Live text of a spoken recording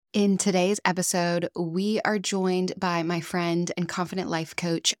In today's episode, we are joined by my friend and confident life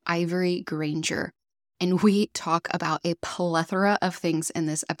coach, Ivory Granger. And we talk about a plethora of things in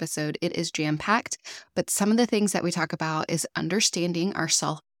this episode. It is jam-packed, but some of the things that we talk about is understanding our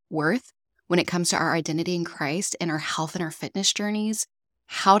self-worth when it comes to our identity in Christ and our health and our fitness journeys,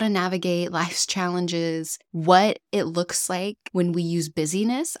 how to navigate life's challenges, what it looks like when we use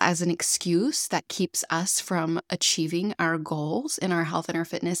busyness as an excuse that keeps us from achieving our goals in our health and our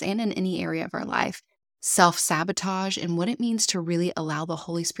fitness and in any area of our life, self-sabotage, and what it means to really allow the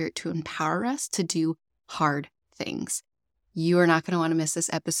Holy Spirit to empower us to do hard things. You are not going to want to miss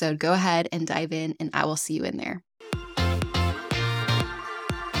this episode. Go ahead and dive in, and I will see you in there.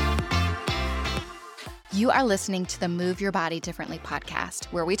 You are listening to the Move Your Body Differently podcast,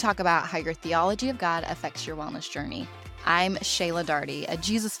 where we talk about how your theology of God affects your wellness journey. I'm Shayla Darty, a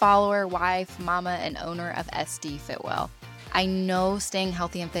Jesus follower, wife, mama, and owner of SD Fitwell. I know staying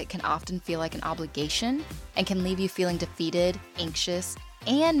healthy and fit can often feel like an obligation and can leave you feeling defeated, anxious,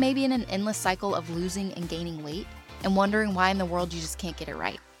 and maybe in an endless cycle of losing and gaining weight and wondering why in the world you just can't get it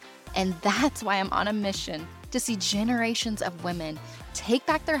right. And that's why I'm on a mission to see generations of women take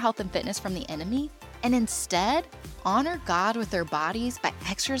back their health and fitness from the enemy and instead honor God with their bodies by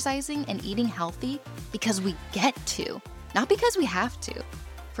exercising and eating healthy because we get to, not because we have to.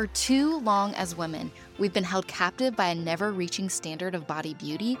 For too long as women, we've been held captive by a never-reaching standard of body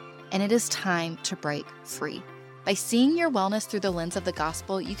beauty, and it is time to break free. By seeing your wellness through the lens of the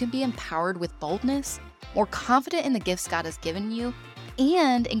gospel, you can be empowered with boldness, more confident in the gifts God has given you,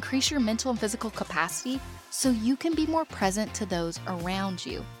 and increase your mental and physical capacity so you can be more present to those around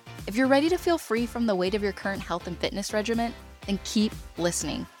you. If you're ready to feel free from the weight of your current health and fitness regimen, then keep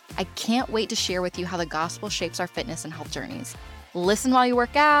listening. I can't wait to share with you how the gospel shapes our fitness and health journeys. Listen while you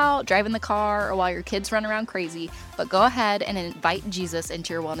work out, drive in the car, or while your kids run around crazy, but go ahead and invite Jesus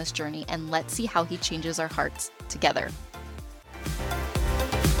into your wellness journey, and let's see how he changes our hearts together.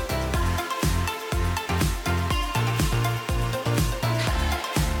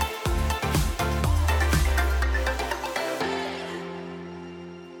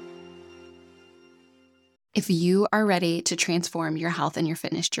 If you are ready to transform your health and your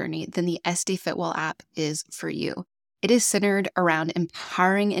fitness journey, then the SD Fitwell app is for you. It is centered around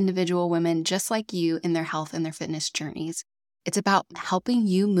empowering individual women just like you in their health and their fitness journeys. It's about helping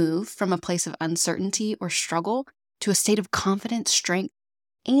you move from a place of uncertainty or struggle to a state of confidence, strength,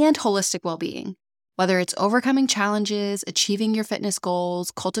 and holistic well-being. Whether it's overcoming challenges, achieving your fitness goals,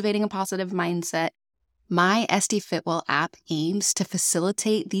 cultivating a positive mindset, my SD Fitwell app aims to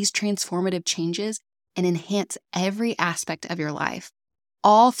facilitate these transformative changes and enhance every aspect of your life,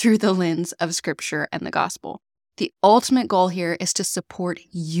 all through the lens of Scripture and the gospel. The ultimate goal here is to support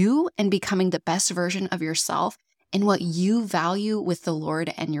you in becoming the best version of yourself and what you value with the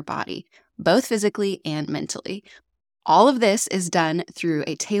Lord and your body, both physically and mentally. All of this is done through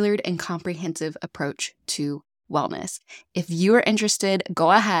a tailored and comprehensive approach to wellness. If you are interested,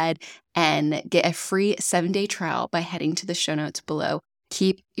 go ahead and get a free 7-day trial by heading to the show notes below.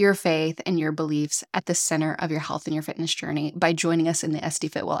 Keep your faith and your beliefs at the center of your health and your fitness journey by joining us in the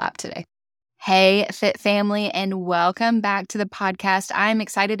SD Fitwell app today. Hey, Fit family, and welcome back to the podcast. I'm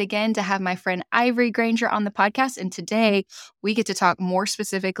excited again to have my friend Ivory Granger on the podcast. And today we get to talk more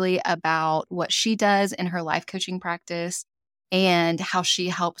specifically about what she does in her life coaching practice and how she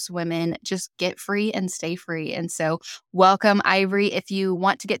helps women just get free and stay free. And so welcome, Ivory. If you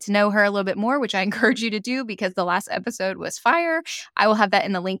want to get to know her a little bit more, which I encourage you to do because the last episode was fire, I will have that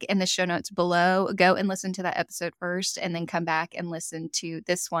in the link in the show notes below. Go and listen to that episode first and then come back and listen to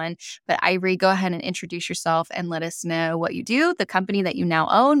this one. But Ivory, go ahead and introduce yourself and let us know what you do, the company that you now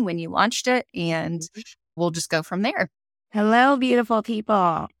own, when you launched it, and we'll just go from there. Hello, beautiful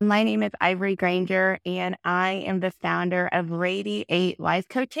people. My name is Ivory Granger, and I am the founder of Radiate Life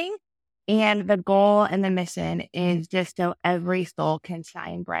Coaching. And the goal and the mission is just so every soul can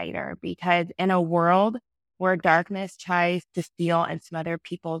shine brighter, because in a world where darkness tries to steal and smother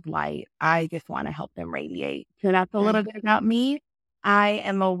people's light, I just want to help them radiate. So that's a little bit about me. I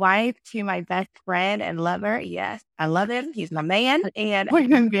am a wife to my best friend and lover. Yes, I love him. He's my man. And we've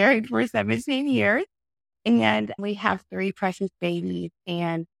been married for 17 years. And we have 3 precious babies.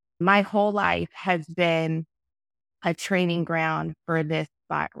 And my whole life has been a training ground for this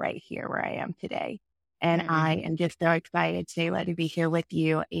spot right here where I am today. And I am just so excited, Shayla, to be here with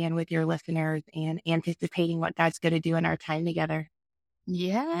you and with your listeners and anticipating what God's going to do in our time together.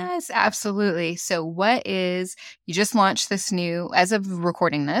 Yes, absolutely. So you just launched this new, as of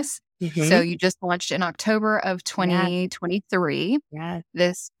recording this, so you just launched in October of 2023, Yes.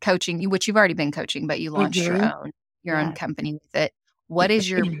 this coaching, which you've already been coaching, but you launched your own company with it. what is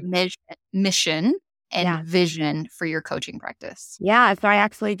your mission and Yeah. vision for your coaching practice? Yeah. So I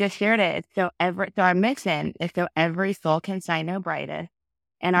actually just shared it. So our mission is so every soul can shine no brighter.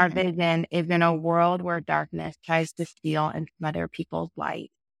 And our Mhm. vision is in a world where darkness tries to steal and smother people's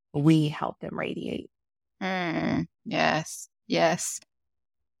light, we help them radiate. Yes. Yes.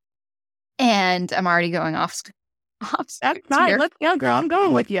 And I'm already going off That's script fine. here. Let's go, girl. I'm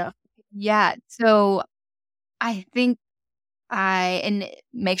going with you. Yeah. So I think and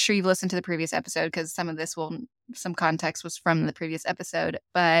make sure you've listened to the previous episode because some context was from the previous episode,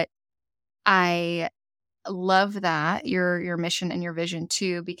 but I love that your mission and your vision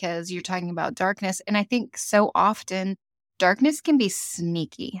too, because you're talking about darkness. And I think so often darkness can be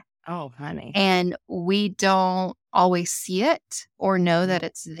sneaky Oh, honey. and we don't always see it or know that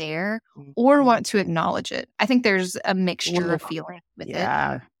it's there or Mhm. want to acknowledge it. I think there's a mixture Ooh, of feelings with it.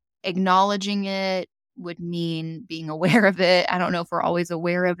 yeah. Acknowledging it would mean being aware of it. I don't know if we're always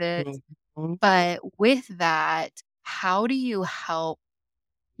aware of it, Mhm. but with that, how do you help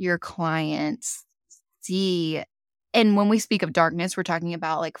your clients see? And when we speak of darkness, we're talking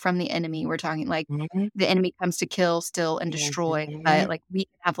about like from the enemy. We're talking like Mhm. the enemy comes to kill, steal, and destroy, but Mhm. like we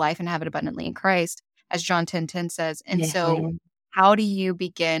can have life and have it abundantly in Christ, as John 10:10 says. And so Mhm. how do you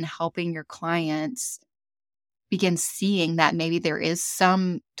begin helping your clients begin seeing that maybe there is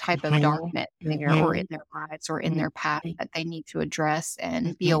some type of Mhm. darkness there or in Mhm. their lives or in Mhm. their path that they need to address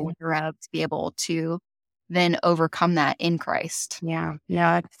and be Mhm. aware of to be able to then overcome that in Christ? Yeah.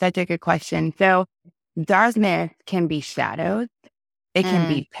 No, it's such a good question. So darkness can be shadows. It can Mm,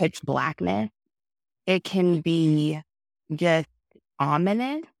 be pitch blackness. It can be just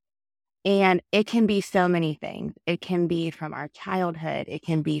ominous. And it can be so many things. It can be from our childhood. It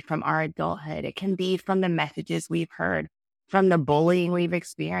can be from our adulthood. It can be from the messages we've heard, from the bullying we've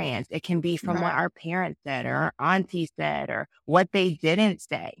experienced. It can be from what right. our parents said or our auntie said or what they didn't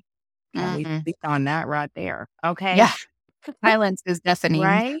say. Can we Mhm. speak on that right there? Okay. Yeah, silence is deafening.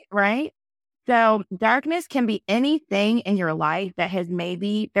 Right, right. So darkness can be anything in your life that has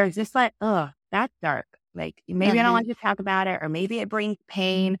maybe there's just like, oh, that's dark. Like maybe I don't like Mhm, to talk about it, or maybe it brings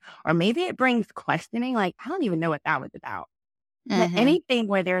pain, or maybe it brings questioning. Like, I don't even know what that was about. But mhm. anything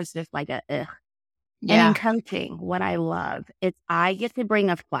where there's just like a ugh. And in Yeah. coaching, what I love is I get to bring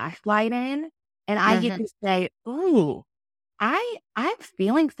a flashlight in and I get Mhm, to say, ooh, I'm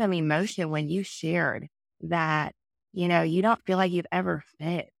feeling some emotion when you shared that, you don't feel like you've ever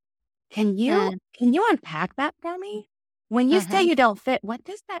fit. Can you mm, can you unpack that for me? When you say mhm, you don't fit, what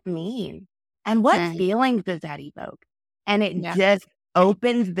does that mean? And what mm. feelings does that evoke? And it Yeah. just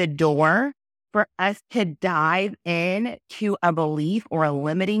opens the door for us to dive in to a belief or a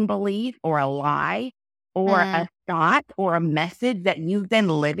limiting belief or a lie or Mm, a thought or a message that you've been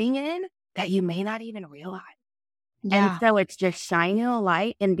living in that you may not even realize. And yeah. so it's just shining a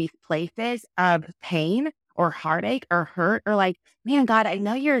light in these places of pain or heartache or hurt or like, man, God, I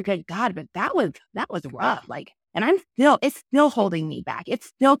know you're a good God, but that was rough. Like, and it's still holding me back. It's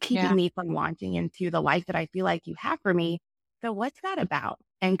still keeping Yeah. me from launching into the life that I feel like you have for me. So what's that about?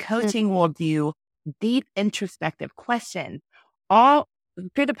 And Mm, coaching will do deep introspective questions. All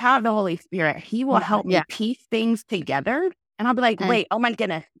through the power of the Holy Spirit, He will yeah, help me yeah. piece things together. And I'll be like, Mm, wait, oh my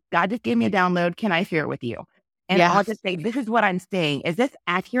goodness, God just gave me a download. Can I share it with you? And yeah. I'll just say, "This is what I'm saying. Is this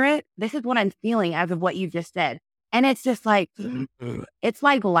accurate? This is what I'm feeling as of what you just said." And it's just like, it's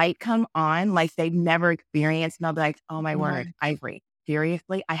like light come on, like they've never experienced. And I'll be like, "Oh my word, Mhm, Ivory,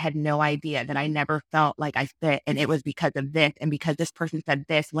 seriously? I had no idea that I never felt like I fit. And it was because of this and because this person said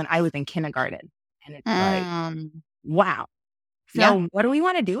this when I was in kindergarten." And it's like, mm, wow. yeah. So what do we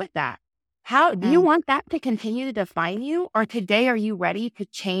want to do with that? How do you Mm, want that to continue to define you? Or today, are you ready to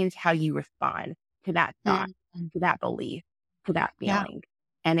change how you respond to that thought, mm, mm. to that belief, to that Yeah. feeling?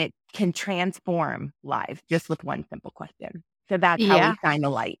 And it can transform lives just with one simple question. So that's how we Yeah. shine the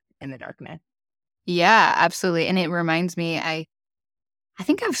light in the darkness. Yeah, absolutely. And it reminds me, I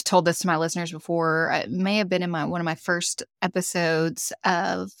think I've told this to my listeners before. It may have been in my one of my first episodes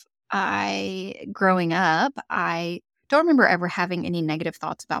of I growing up. I don't remember ever having any negative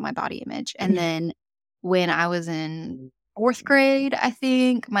thoughts about my body image. And then when I was in fourth grade, I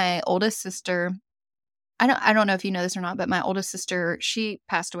think my oldest sister, I don't know if you know this or not, but my oldest sister, she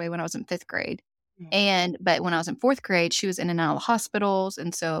passed away when I was in fifth grade. But when I was in fourth grade, she was in and out of hospitals.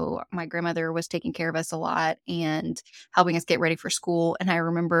 And so my grandmother was taking care of us a lot and helping us get ready for school. And I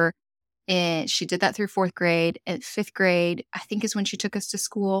remember she did that through fourth grade. At fifth grade, I think is when she took us to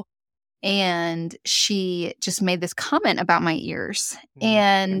school. And she just made this comment about my ears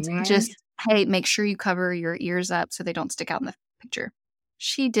and Mhm. just, hey, make sure you cover your ears up so they don't stick out in the picture.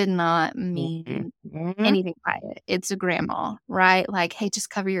 she did not mean anything by it. It's a grandma, right? Like, hey,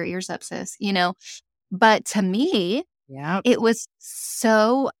 just cover your ears up, sis, But to me, Yep. it was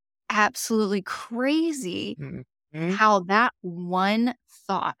so absolutely crazy how that one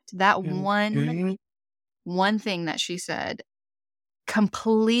thought, that one thing that she said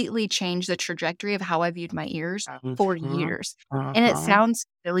completely changed the trajectory of how I viewed my ears for years. And it sounds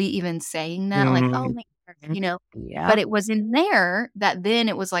silly even saying that, like, oh, my ears, but Yeah. it was in there that then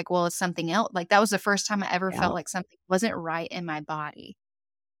it was like, well, it's something else. Like, that was the first time I ever felt like something wasn't right in my body.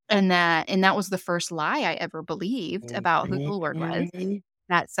 And that was the first lie I ever believed about who the Lord was.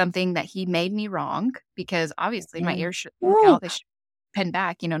 That's something that he made me wrong, because obviously my ears should look out. They should pin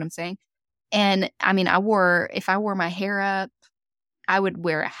back. You know what I'm saying? And I mean, if I wore my hair up, I would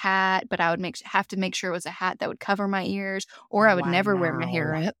wear a hat, but I would have to make sure it was a hat that would cover my ears, or I would never wear my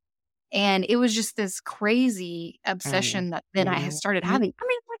hair Wow. up. And it was just this crazy obsession that then I had started having. I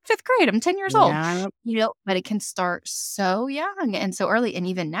mean, like 5th grade, I'm 10 years old, Yeah. but it can start so young and so early. And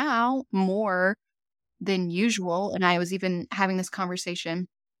even now, more than usual. And I was even having this conversation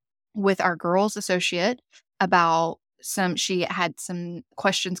with our girls associate about she had some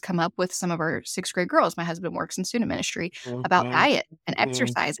questions come up with some of our 6th grade girls. My husband works in student ministry, about diet and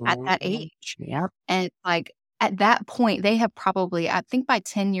exercise at that age. Yep. And like at that point, they have probably, I think by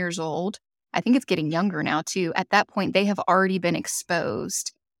 10 years old, I think it's getting younger now too. At that point, they have already been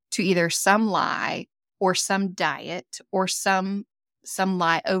exposed to either some lie or some diet or some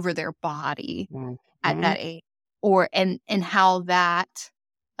lie over their body at that age. And how that,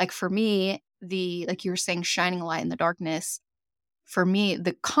 like for me, like you were saying, shining a light in the darkness, for me,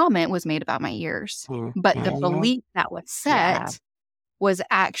 the comment was made about my ears, but the belief that was set was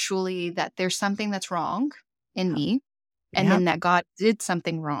actually that there's something that's wrong in me, and then that God did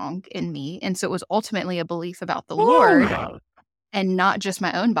something wrong in me. And so it was ultimately a belief about the Lord and not just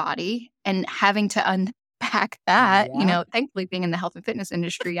my own body, and having to unpack that, thankfully being in the health and fitness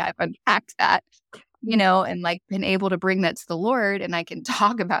industry, I've unpacked that, and like been able to bring that to the Lord, and I can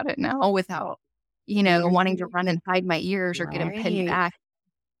talk about it now without, wanting to run and hide my ears or get them pinned back.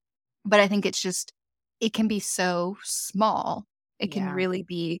 But I think it can be so small. It can really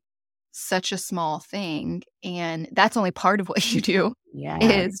be such a small thing. And that's only part of what you do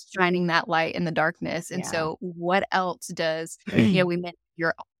is shining that light in the darkness. And so what else does, we meant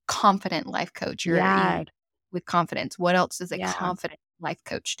you're a confident life coach. You're with confidence. What else does a confident life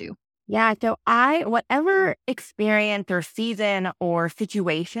coach do? Yeah. So whatever experience or season or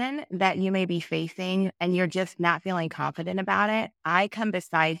situation that you may be facing and you're just not feeling confident about it, I come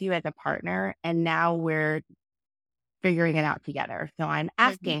beside you as a partner, and now we're figuring it out together. So I'm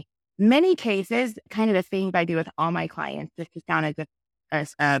asking, many cases, kind of the things I do with all my clients, just to sound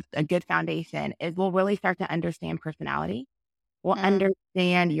as a good foundation, is we'll really start to understand personality. We'll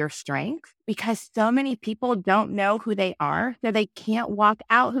understand your strengths, because so many people don't know who they are, so they can't walk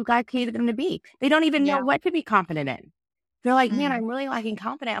out who God created them to be. They don't even know what to be confident in. They're like, man, I'm really lacking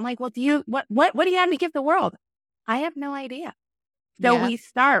confidence. I'm like, well, what do you have to give the world? I have no idea. So we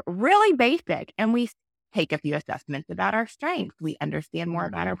start really basic, and we take a few assessments about our strengths. We understand more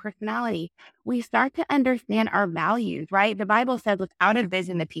about our personality. We start to understand our values, right? The Bible says, without a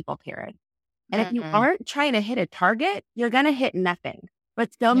vision, the people perish. And if you aren't trying to hit a target, you're going to hit nothing. But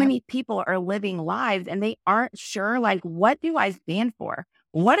so many people are living lives and they aren't sure, like, what do I stand for?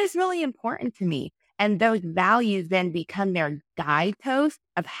 What is really important to me? And those values then become their guideposts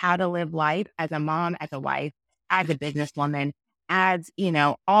of how to live life as a mom, as a wife, as a businesswoman, as,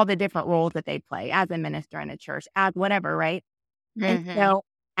 all the different roles that they play, as a minister in a church, as whatever, right? And so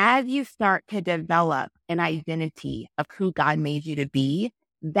as you start to develop an identity of who God made you to be,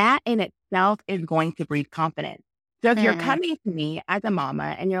 that in itself is going to breed confidence. So if you're coming to me as a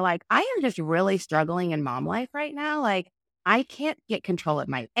mama and you're like, I am just really struggling in mom life right now, like I can't get control of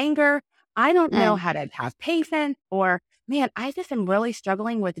my anger. I don't know how to have patience, or man, I just am really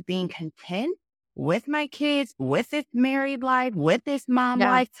struggling with being content with my kids, with this married life, with this mom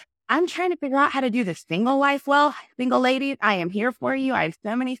life. I'm trying to figure out how to do the single life well. Single ladies, I am here for you. I have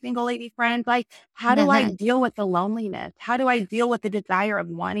so many single lady friends. Like, how do I deal with the loneliness? How do I deal with the desire of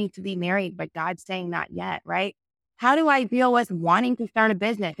wanting to be married, but God's saying not yet, right? How do I deal with wanting to start a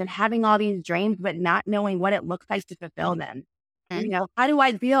business and having all these dreams, but not knowing what it looks like to fulfill them? How do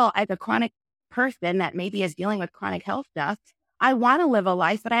I feel as a chronic person that maybe is dealing with chronic health stuff? I want to live a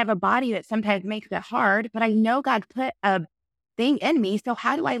life, but I have a body that sometimes makes it hard, but I know God put a thing in me. So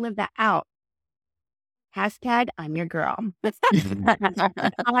how do I live that out? Hashtag I'm your girl.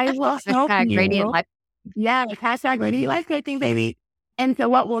 I will help Hashtag you. radiant life. Yeah, hashtag radiant life coaching, baby. And so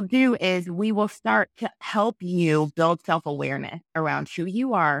what we'll do is we will start to help you build self-awareness around who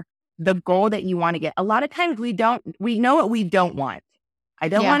you are, the goal that you want to get. A lot of times we know what we don't want. I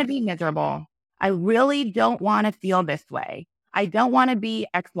don't Yeah. want to be miserable. I really don't want to feel this way. I don't want to be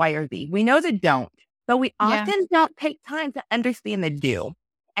X, Y, or Z. We know the don't, but we Yeah. often don't take time to understand the do.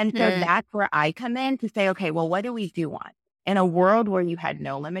 And so Mm, that's where I come in to say, okay, well, what do we do want? In a world where you had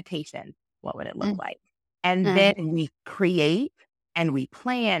no limitations, what would it look mm, like? And mm. then we create and we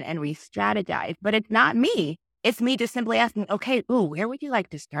plan and we strategize, but it's not me. It's me just simply asking, okay, ooh, where would you like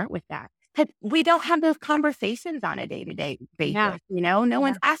to start with that? Because we don't have those conversations on a day-to-day Yeah. basis. No Yeah.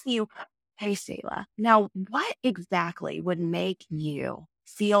 one's asking you, hey, Shayla, now what exactly would make you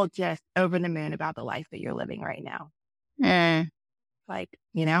feel just over the moon about the life that you're living right now? Mm, Like.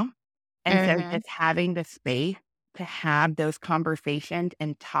 And so mhm. just having the space to have those conversations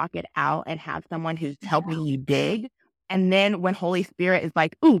and talk it out and have someone who's Yeah. helping you dig. And then when Holy Spirit is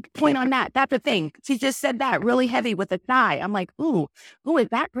like, ooh, point on that. That's the thing. She just said that really heavy with a sigh. I'm like, ooh, is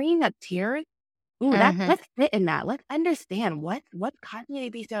that bringing up tears? Ooh, Mhm. let's sit in that. Let's understand what's causing you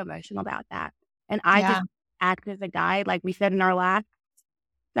to be so emotional about that. And I Yeah. just act as a guide, like we said in our last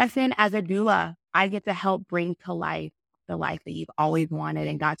session, as a doula. I get to help bring to life the life that you've always wanted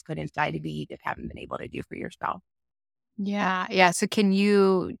and God's put inside of you, you just haven't been able to do for yourself. Yeah. Yeah. So can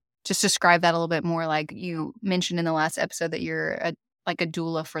you just describe that a little bit more? Like you mentioned in the last episode that you're like a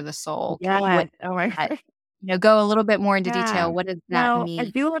doula for the soul. What Yes. Oh my that, gosh. go a little bit more into Yeah. detail. What does that No, a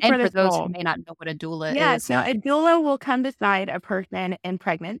mean? doula And for for the those who soul. may not know what a doula Yeah, is. so a doula will come beside a person in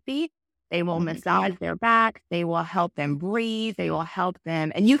pregnancy. They will Mhm. massage their back. They will help them breathe. They will help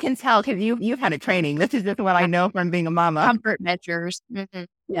them, and you can tell because you've had a training. This is just what I Yeah. know from being a mama. Comfort measures.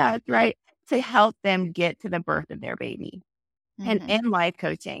 Yeah, that's right. To help them get to the birth of their baby. And Mhm. in life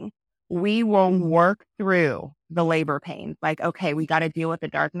coaching, we will work through the labor pains. Like, okay, we got to deal with the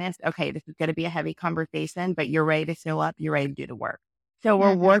darkness. Okay, this is going to be a heavy conversation, but you're ready to show up. You're ready to do the work. So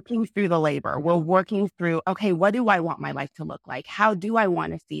we're Mhm. working through the labor. We're working through, okay, what do I want my life to look like? How do I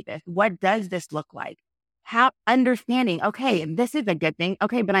want to see this? What does this look like? How understanding, okay, this is a good thing.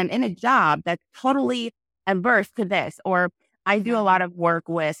 Okay, but I'm in a job that's totally adverse to this, or I do a Mhm. lot of work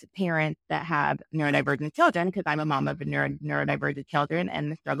with parents that have neurodivergent children because I'm a mom of neurodivergent children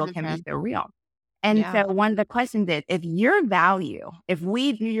and the struggle can be Mhm. so real. And Yeah. so one of the questions is if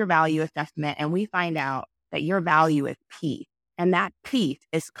we do your value assessment and we find out that your value is peace and that peace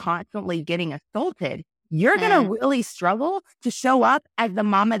is constantly getting assaulted, you're going Mm. to really struggle to show up as the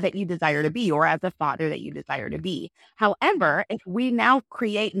mama that you desire to be or as the father that you desire to be. However, if we now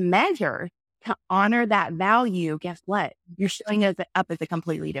create measures to honor that value, guess what? You're showing up as a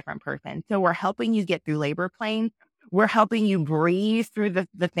completely different person. So we're helping you get through labor pains. We're helping you breathe through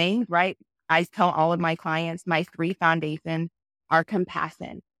the things, right? I tell all of my clients, my 3 foundations are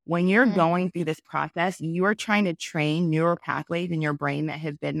compassion. When you're Mm. going through this process, you're trying to train neural pathways in your brain that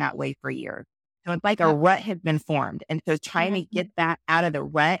has been that way for years. So it's like a Yep. rut has been formed. And so trying to Mhm. get that out of the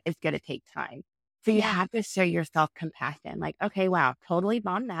rut is going to take time. So you Yeah. have to show yourself compassion. Like, okay, wow, totally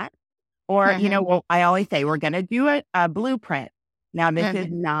bomb that. Or, Mhm. well, I always say we're going to do a blueprint. Now, this is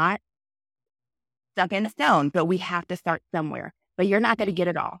Mhm. not stuck in stone, but we have to start somewhere. But you're not going to Yeah. get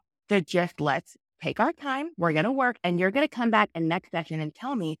it all. So just let's take our time. We're going to work and you're going to come back in next session and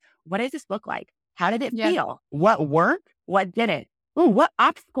tell me, what does this look like? How did it Yeah. feel? What worked? What didn't? Ooh, what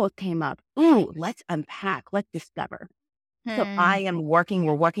obstacles came up? Ooh, let's unpack. Let's discover. So Mm.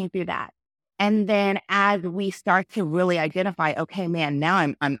 we're working through that. And then as we start to really identify, okay, man, now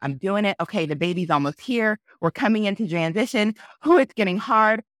I'm doing it. Okay, the baby's almost here. We're coming into transition. Oh, it's getting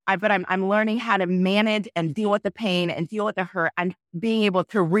hard. But I'm learning how to manage and deal with the pain and deal with the hurt. I'm being able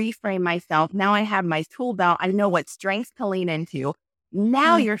to reframe myself. Now I have my tool belt. I know what strengths to lean into.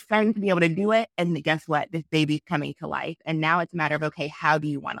 Now Mm. you're starting to be able to do it. And guess what? This baby's coming to life. And now it's a matter of, okay, how do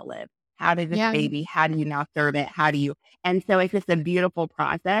you want to live? How does this Yeah. baby, how do you now serve it? How do you and so it's just a beautiful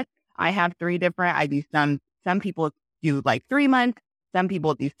process. I have 3 different I do some people do like 3 months, some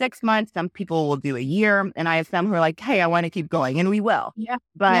people do 6 months, some people will do a year, and I have some who are like, "Hey, I wanna keep going," and we will. Yeah.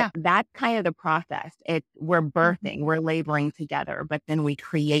 But Yeah. that's kind of the process. We're Mhm. birthing, we're laboring together, but then we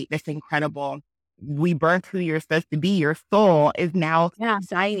create this incredible we birth who you're supposed to be. Your soul is now Yeah.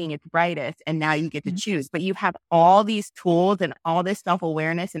 shining its brightest, and now you get to Mhm. choose. But you have all these tools and all this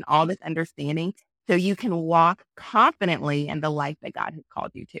self-awareness and all this understanding so you can walk confidently in the life that God has called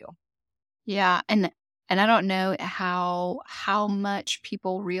you to. Yeah, and I don't know how much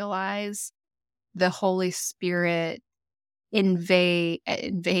people realize the Holy Spirit invade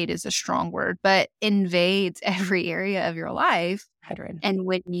is a strong word, but invades every area of your life. 100. And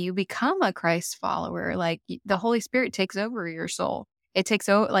when you become a Christ follower, like the Holy Spirit takes over your soul. It takes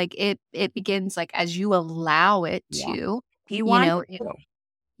over, like it begins like as you allow it Yeah. to, He you wants know, to.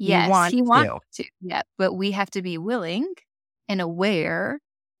 He yes, wants he wants to. to. Yeah, but we have to be willing and aware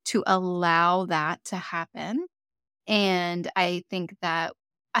to allow that to happen. And I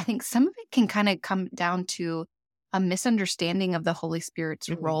think some of it can kind of come down to a misunderstanding of the Holy Spirit's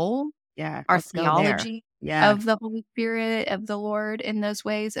Mhm. role, Yeah. our Let's go there. theology Yeah. of the Holy Spirit, of the Lord in those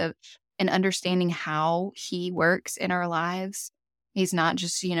ways of and understanding how he works in our lives. He's not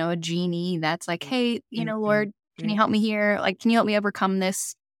just, a genie that's like, hey, Mhm. Lord, can you help me here? Like, can you help me overcome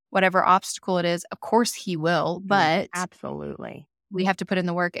this, whatever obstacle it is? Of course he will, Mhm. but Absolutely. we have to put in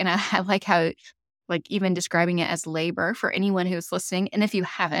the work. And I like how, like, even describing it as labor for anyone who's listening. And if you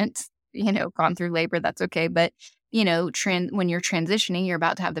haven't, gone through labor, that's okay. But, when you're transitioning, you're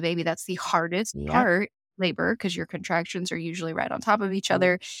about to have the baby, that's the hardest Yep. part, labor, because your contractions are usually right on top of each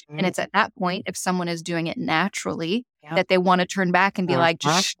other. And Mhm. it's at that point, if someone is doing it naturally, Yep. that they want to turn back and be like,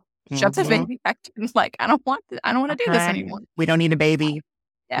 just Uh-huh. shut the Mhm. baby back. Like, I don't want to do this Uh-huh. anymore. We don't need a baby.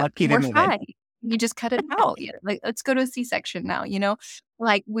 Yeah, Let's keep it we're moving. fine. You just cut it out. Yeah, like, let's go to a C-section now,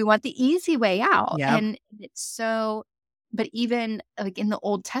 Like, we want the easy way out, Yep. and it's so but even, like, in the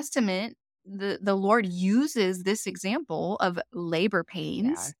Old Testament, the Lord uses this example of labor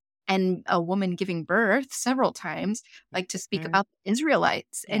Yeah. pains and a woman giving birth several times, like, to speak Mhm. about the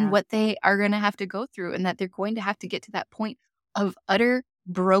Israelites and Yeah. what they are gonna have to go through, and that they're going to have to get to that point of utter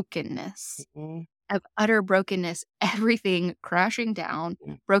brokenness Mhm. everything crashing down,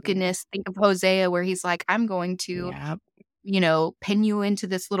 Mhm. brokenness. Think of Hosea where he's like, I'm going to, Yep. pin you into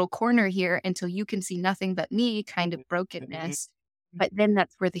this little corner here until you can see nothing but me, kind of Mhm. brokenness. But then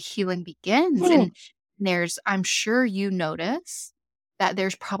that's where the healing begins. And I'm sure you notice that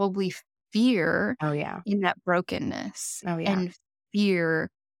there's probably fear Oh, yeah. in that brokenness Oh, yeah. and fear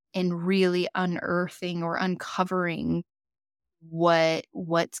in really unearthing or uncovering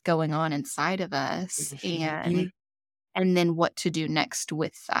what's going on inside of us Mhm. and then what to do next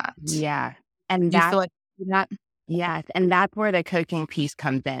with that. Yeah. And Do you feel that's like that? yes, and that's where the coaching piece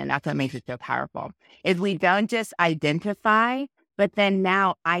comes in. That's what makes it so powerful. Is we don't just identify, but then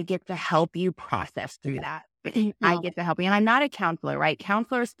now I get to help you process through that. I Oh, get to help you. And I'm not a counselor, right?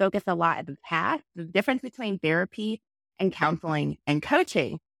 Counselors focus a lot on the past. The difference between therapy and counseling and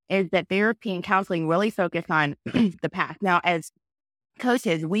coaching is that therapy and counseling really focus on the past. Now, as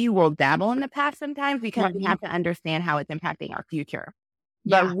coaches, we will dabble in the past sometimes because we mhm. have to understand how it's impacting our future.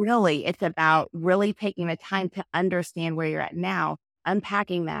 But Yeah, really, it's about really taking the time to understand where you're at now,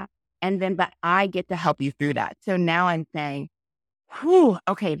 unpacking that. And then, but I get to help you through that. So now I'm saying, whew,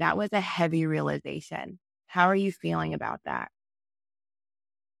 okay, that was a heavy realization. How are you feeling about that?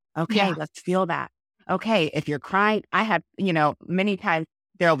 Okay, yeah, let's feel that. Okay, if you're crying, I have, many times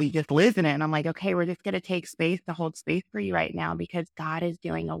there'll be just listening. And I'm like, okay, we're just going to take space to hold space for you right now because God is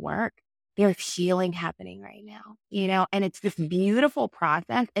doing a work. There's healing happening right now, and it's this beautiful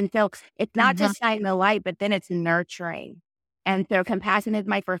process. And so it's not mhm, just shining the light, but then it's nurturing. And so compassion is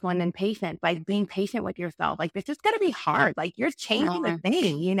my first one, and patience, like being patient with yourself. Like, this is going to be hard. Like, you're changing the mhm.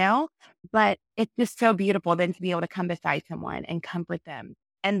 thing. But it's just so beautiful then to be able to come beside someone and comfort them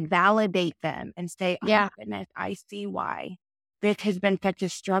and validate them and say, "Oh my Yeah, goodness, I see why this has been such a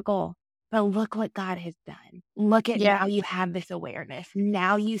struggle. But look what God has done. Look at yeah, now you have this awareness.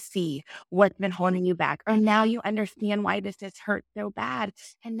 Now you see what's been holding you back. Or now you understand why this has hurt so bad.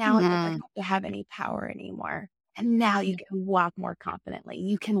 And now it doesn't mm, have to have any power anymore. And now you can walk more confidently.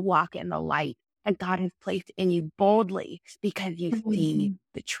 You can walk in the light that God has placed in you boldly because you see mhm,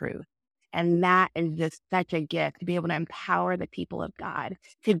 the truth. And that is just such a gift to be able to empower the people of God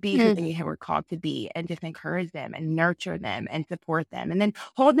to be who mm, they were called to be and just encourage them and nurture them and support them and then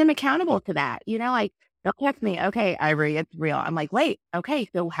hold them accountable to that. Like they'll text me, okay, Ivory, it's real. I'm like, wait, okay,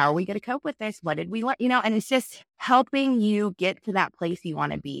 so how are we going to cope with this? What did we learn? And it's just helping you get to that place you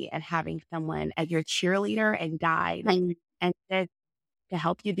want to be and having someone as your cheerleader and guide mm. and to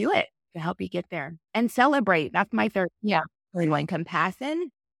help you do it, to help you get there and celebrate. That's my Yeah, third one,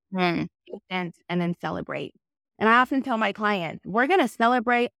 compassion mm, and then celebrate. And I often tell my clients, we're going to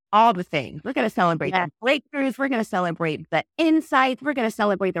celebrate all the things. We're going to celebrate yeah, the breakthroughs. We're going to celebrate the insights. We're going to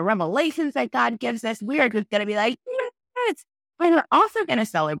celebrate the revelations that God gives us. We are just going to be like, yes. But we're also going to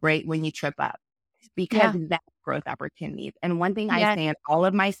celebrate when you trip up because yeah, that's growth opportunities. And one thing I yeah, say in all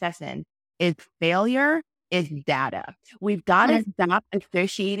of my sessions is failure is data. We've got to mm, stop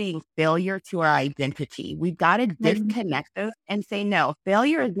associating failure to our identity. We've got to mm, disconnect those and say, no,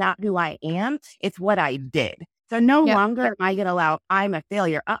 failure is not who I am. It's what I did. So no Yep. longer am I going to allow, I'm a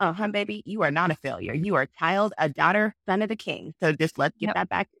failure. Baby, you are not a failure. You are a child, a daughter, son of the king. So just let's get Yep. that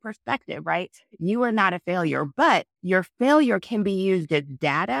back to perspective, right? You are not a failure, but your failure can be used as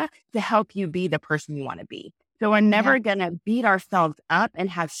data to help you be the person you want to be. So we're Yeah. never going to beat ourselves up and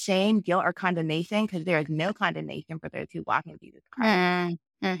have shame, guilt, or condemnation, because there is no condemnation for those who walk in Jesus Christ.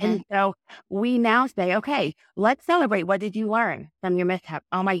 Mm-hmm. And so we now say, okay, let's celebrate. What did you learn from your mishap?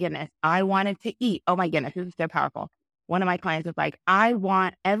 Oh my goodness, I wanted to eat. Oh my goodness, this is so powerful. One of my clients was like, I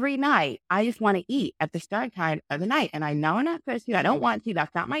want every night, I just want to eat at the start time of the night. And I know I'm not supposed to, I don't want to,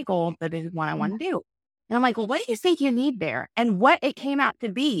 that's not my goal, but this is what I want to do. And I'm like, well, what do you think you need there? And what it came out to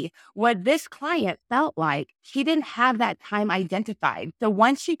be, what this client felt like, she didn't have that time identified. So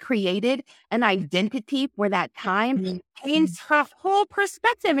once she created an identity for that time, changed her whole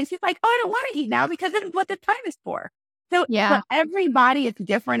perspective. And she's like, oh, I don't want to eat now because this is what the time is for. So for Yeah. everybody, it's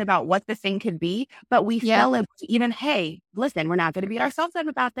different about what the thing could be, but we Yep. celebrate even, hey, listen, we're not going to beat ourselves up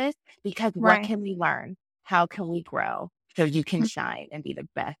about this because what Right. can we learn? How can we grow so you can shine and be the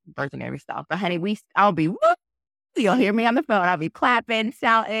best version of yourself? But honey, I'll be, woo, you'll hear me on the phone. I'll be clapping,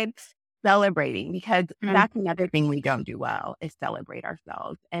 shouting, celebrating, because that's another thing we don't do well is celebrate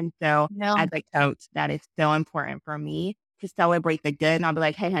ourselves. And so No. as a coach, that is so important for me to celebrate the good. And I'll be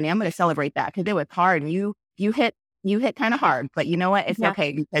like, hey, honey, I'm going to celebrate that because it was hard. And you hit kind of hard, but you know what? It's Yeah.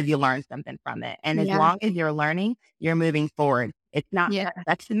 okay because you learned something from it. And as Yeah. long as you're learning, you're moving forward. It's not Yeah.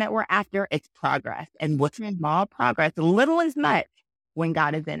 perfection that we're after, it's progress. And with Mm. small progress, little as much when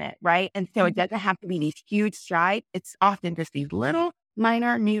God is in it, right? And so it doesn't have to be these huge strides. It's often just these little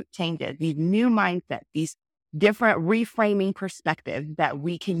minor new changes, these new mindsets, these different reframing perspectives that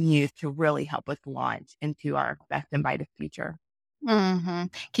we can use to really help us launch into our best and brightest future. Mm-hmm.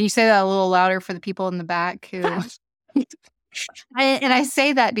 Can you say that a little louder for the people in the back who? And I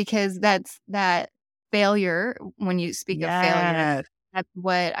say that because that's that failure. When you speak of failure, Yes. that's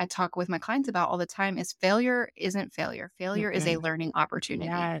what I talk with my clients about all the time. Is failure isn't failure. Failure is a learning opportunity.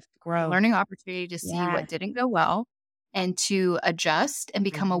 Yes. A Growth. learning opportunity to see what Yes. didn't go well, and to adjust and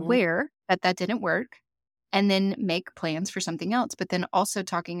become aware that that didn't work, and then make plans for something else. But then also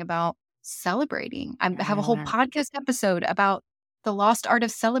talking about celebrating. I have a whole Yes. podcast episode about the lost art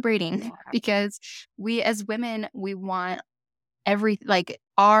of celebrating because we as women, we want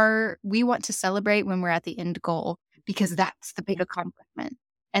we want to celebrate when we're at the end goal because that's the big accomplishment.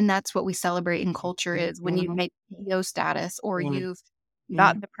 And that's what we celebrate in culture is when you've made CEO status or you've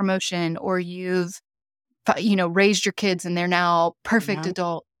got the promotion or you've raised your kids and they're now perfect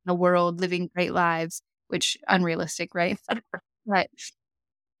adult in the world living great lives, which unrealistic, right? But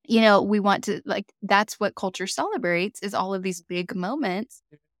we want to that's what culture celebrates is all of these big moments.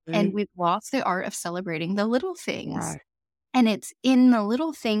 And we've lost the art of celebrating the little things. And it's in the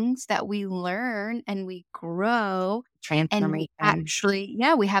little things that we learn and we grow and we actually,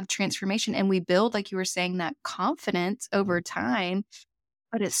 we have transformation and we build, like you were saying, that confidence over time.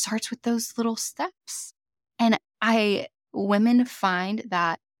 But it starts with those little steps. And women find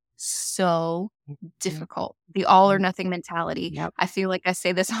that so difficult, the all or nothing mentality. I feel like I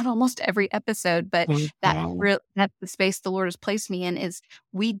say this on almost every episode, but that's the space the Lord has placed me in is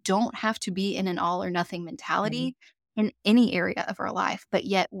we don't have to be in an all or nothing mentality in any area of our life, but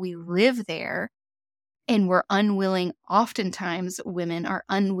yet we live there and we're unwilling. Oftentimes women are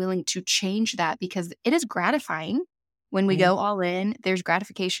unwilling to change that because it is gratifying. When we go all in, there's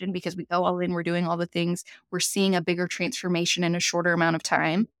gratification because we go all in, we're doing all the things, we're seeing a bigger transformation in a shorter amount of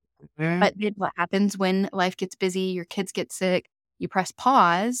time. But then what happens when life gets busy, your kids get sick, you press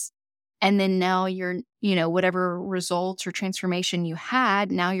pause, and then now you're, whatever results or transformation you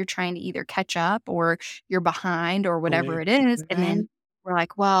had, now you're trying to either catch up or you're behind or whatever it is. And then we're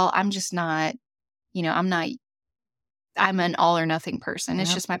like, well, I'm just not, I'm an all or nothing person.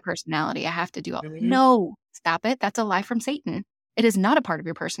 It's just my personality. I have to do all. No, stop it. That's a lie from Satan. It is not a part of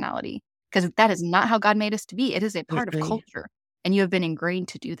your personality because that is not how God made us to be. It is a part of culture and you have been ingrained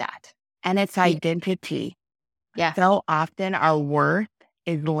to do that. And it's identity. Yeah. So often our worth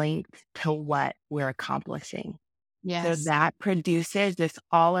is linked to what we're accomplishing. Yes. So that produces this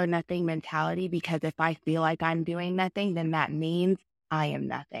all or nothing mentality because if I feel like I'm doing nothing, then that means I am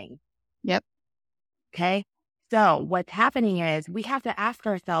nothing. Yep. Okay. So what's happening is we have to ask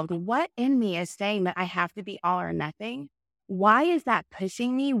ourselves, what in me is saying that I have to be all or nothing? Why is that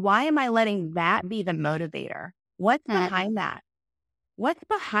pushing me? Why am I letting that be the motivator? What's behind that? What's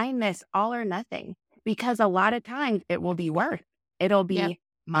behind this all or nothing? Because a lot of times it will be worth. It'll be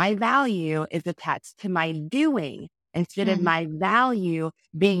my value is attached to my doing instead of my value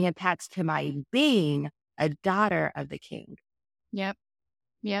being attached to my being a daughter of the king. Yep.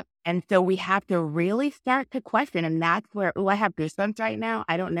 Yep. And so we have to really start to question. And that's where, I have goosebumps right now.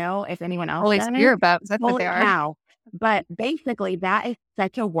 I don't know if anyone else Holy does it. Spirit vibes, that's what Holy they are. cow. But basically, that is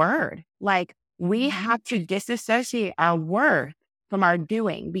such a word. Like, we have to disassociate our worth from our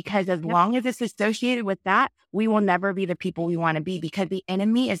doing, because as Yep. long as it's associated with that, we will never be the people we want to be, because the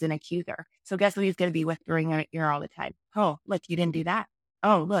enemy is an accuser. So guess what he's going to be whispering in your ear all the time? Oh, look, you didn't do that.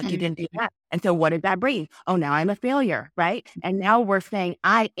 Oh, look, you Mhm. didn't do that. And so what did that bring? Oh, now I'm a failure, right? And now we're saying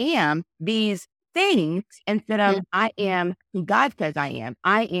I am these things instead of Mm. I am who God says I am.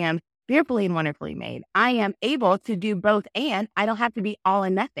 I am fearfully and wonderfully made. I am able to do both, and I don't have to be all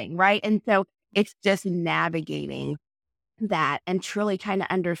and nothing, right? And so it's just navigating that and truly trying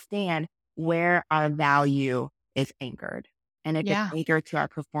to understand where our value is anchored. And if it's Yeah. anchored to our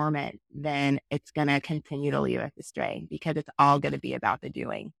performance, then it's going to continue to lead us astray, because it's all going to be about the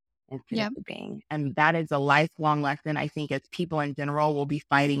doing instead of Yep. the being. And that is a lifelong lesson, I think, as people in general will be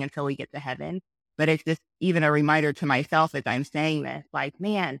fighting until we get to heaven. But it's just even a reminder to myself as I'm saying this, like,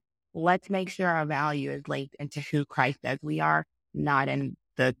 man, let's make sure our value is linked into who Christ says we are, not in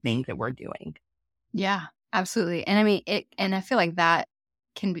the things that we're doing. Yeah, absolutely. And I mean, and I feel like that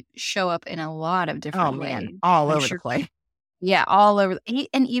can show up in a lot of Oh different man, ways. all I'm over the sure. place. Yeah, all over.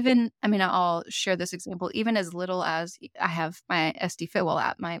 And even, I mean, I'll share this example, even as little as I have my SD Fitwell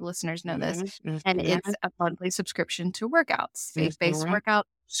app. My listeners know this. And it's a monthly subscription to workouts, faith-based workout,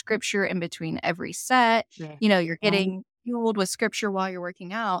 scripture in between every set. You're getting fueled with scripture while you're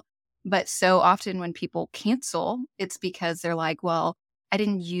working out. But so often when people cancel, it's because they're like, well, I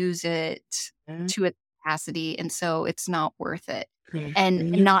didn't use it to its capacity, and so it's not worth it.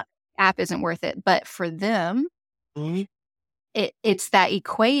 And not app isn't worth it. But for them, it's that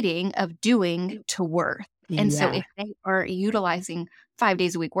equating of doing to worth. And so Yeah. if they are utilizing 5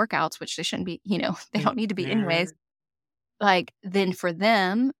 days a week workouts, which they shouldn't be, they don't need to be anyways, like, then for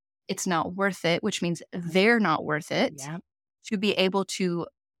them, it's not worth it, which means they're not worth it Yeah. to be able to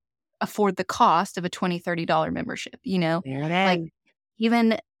afford the cost of a $20, $30 membership, There Like, it is.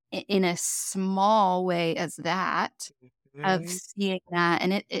 even in a small way as that, of Mhm. seeing that,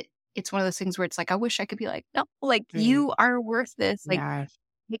 and it's one of those things where it's like, I wish I could be like, "No, like, you are worth this." Like, Yes.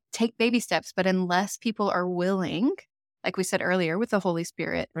 take baby steps, but unless people are willing, like we said earlier with the Holy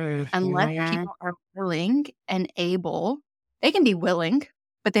Spirit, unless Mhm. people are willing and able, they can be willing,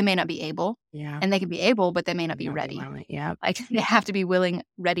 but they may not be able, Yeah. and they can be able, but they may not be Yeah, they ready. want it. Yep. Like, they have to be willing,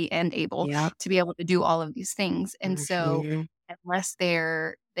 ready, and able Yep. to be able to do all of these things, and so Mhm. unless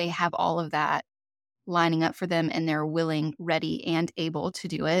they have all of that lining up for them and they're willing, ready, and able to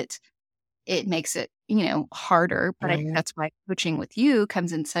do it, it makes it, harder. But I think Mhm. that's why coaching with you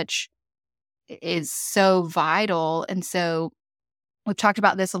comes in is so vital. And so we've talked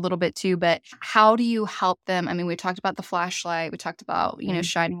about this a little bit too, but how do you help them? I mean, we talked about the flashlight, we talked about,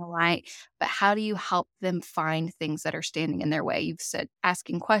 shining a light, but how do you help them find things that are standing in their way? You've said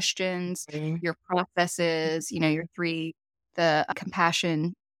asking questions, Mhm. your processes, your three, the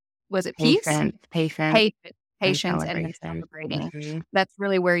compassion, was it peace? Patience, Patience, and patience, and then celebration. celebrating. Mhm. That's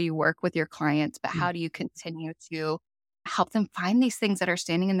really where you work with your clients, but how do you continue to help them find these things that are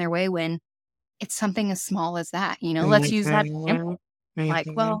standing in their way when it's something as small as that? Let's use that Mhm. example. Like,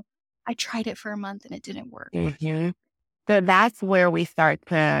 Mhm. well, I tried it for a month and it didn't work. Mhm. So that's where we start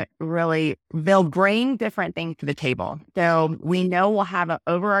to really, they'll bring different things to the table. So we know we'll have an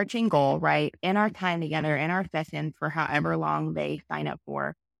overarching goal, right? In our time together, in our sessions for however long they sign up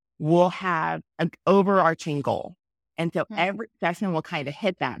for, we'll have an overarching goal. And so Mm, every session will kind of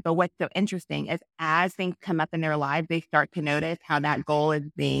hit that. But what's so interesting is as things come up in their lives, they start to notice how that goal is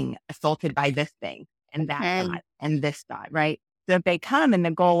being assaulted by this thing and that mm, thought and this thought, right? So if they come and the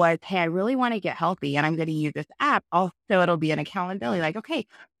goal was, hey, I really want to get healthy and I'm going to use this app, also it'll be an accountability. Like, okay,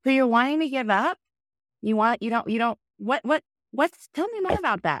 so you're wanting to give up? What's, tell me more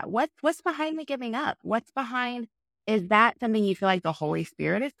about that. What's behind the giving up? What's behind, is that something you feel like the Holy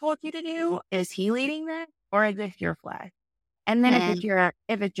Spirit has told you to do? Is he leading that? Or is this your flesh? And then mm,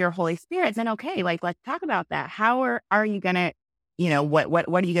 if it's your Holy Spirit, then okay, like, let's talk about that. How are you going to, what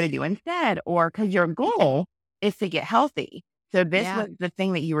are you going to do instead? Or because your goal is to get healthy. So this yeah. was the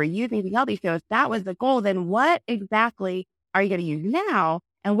thing that you were using to be healthy. So if that was the goal, then what exactly are you going to use now?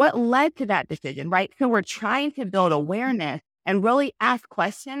 And what led to that decision, right? So we're trying to build awareness and really ask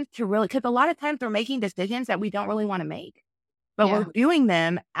questions to really, because a lot of times we're making decisions that we don't really want to make, but we're Yeah. doing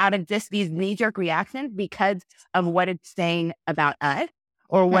them out of just these knee-jerk reactions because of what it's saying about us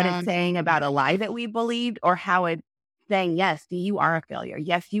or what it's Mm, saying about a lie that we believed or how it's saying, yes, you are a failure.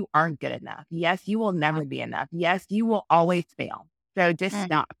 Yes, you aren't good enough. Yes, you will never be enough. Yes, you will always fail. So just mm,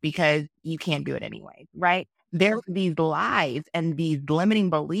 stop because you can't do it anyway, right? there's these lies and these limiting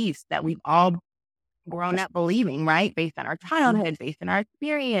beliefs that we've all grown up believing, right? Based on our childhood, based on our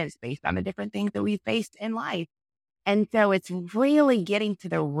experience, based on the different things that we faced in life. And so it's really getting to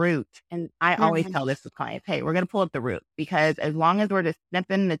the root. And I always Mhm. tell this with clients, hey, we're going to pull up the root, because as long as we're just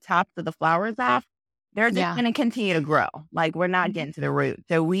snipping the tops of the flowers off, they're just Yeah. going to continue to grow. Like, we're not Mhm. getting to the root.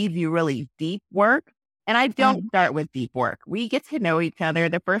 So we do really deep work. And I don't Mhm. start with deep work. We get to know each other.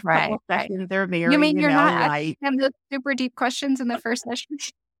 The first couple Right, of right. sessions are You very, mean you're not asking light. them those super deep questions in the first session?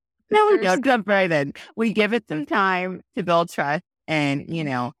 No, we There's don't jump right in. We give it some time to build trust and,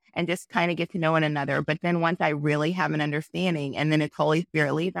 Mhm. and just kind of get to know one another. But then once I really have an understanding and then it's Holy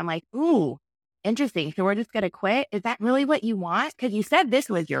Spirit leads, I'm like, ooh, interesting. So we're just going to quit. Is that really what you want? Because you said this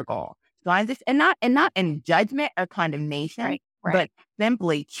was your goal. So I just, and not in judgment or condemnation, Right, right. but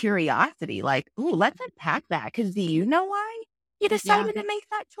simply curiosity. Like, ooh, let's unpack that. Because do you know why you Yeah. decided to make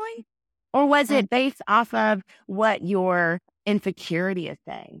that choice? Or was Mm. it based off of what your insecurity is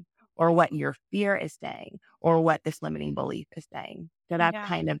saying, or what your fear is saying, or what this limiting belief is saying? So that's Yeah.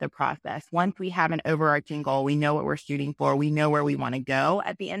 kind of the process. Once we have an overarching goal, we know what we're shooting for, we know where we want to go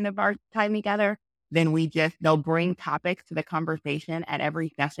at the end of our time together, then they'll bring topics to the conversation at every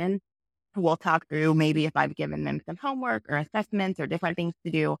session. We'll talk through, maybe if I've given them some homework or assessments or different things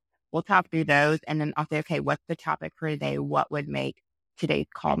to do, we'll talk through those. And then I'll say, okay, what's the topic for today? What would make today's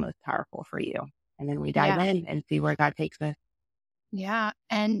call most powerful for you? And then we dive Yeah. in and see where God takes us. Yeah.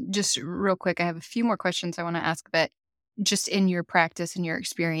 And just real quick, I have a few more questions I want to ask, but just in your practice and your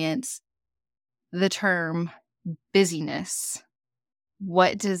experience, the term busyness,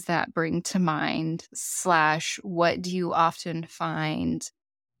 what does that bring to mind? Slash, what do you often find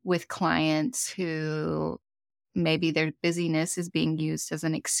with clients who maybe their busyness is being used as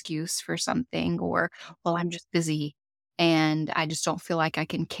an excuse for something, or, well, I'm just busy and I just don't feel like I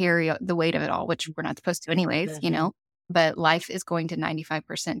can carry the weight of it all, which we're not supposed to, anyways, Mhm, but life is going to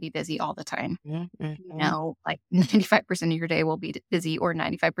 95% be busy all the time. mhm, mhm, Like 95% of your day will be busy, or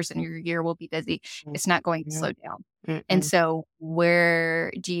 95% of your year will be busy. mhm, It's not going to mhm, slow down. And mhm. so,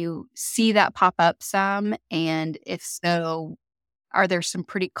 where do you see that pop up some? And if so, are there some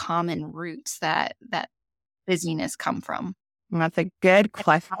pretty common roots that busyness come from? That's a good Like,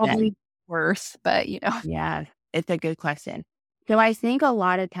 probably question. worth, but, Yes, it's a good question. So I think a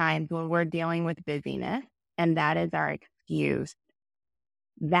lot of times when we're dealing with busyness and that is our excuse,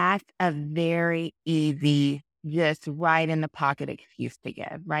 that's a very easy, just right in the pocket excuse to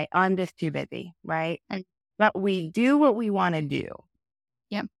give, right? I'm just too busy, right? and But we do what we want to do.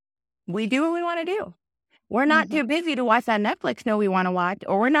 yep. We do what we want to do. We're not Mhm, too busy to watch that Netflix show we want to watch,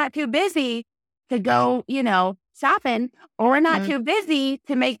 or we're not too busy to go, shopping, or we're not mm, too busy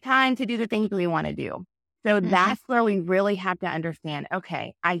to make time to do the things we want to do. So mhm, that's where we really have to understand,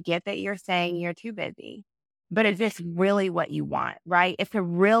 okay, I get that you're saying you're too busy, but is this really what you want, right? It's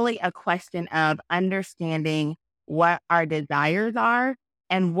really a question of understanding what our desires are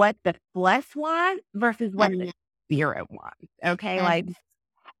and what the flesh wants versus what the mhm, spirit wants. Okay. Like, mhm.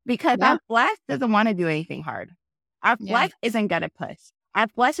 because Yeah, our flesh doesn't want to do anything hard. Our yeah, flesh isn't going to push. Our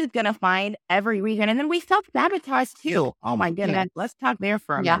flesh is going to find every reason. And then we self sabotage too. Oh my yeah, goodness. Let's talk there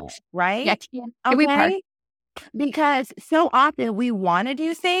for a yeah, minute, yeah, right? can be hard. Okay. Because so often we want to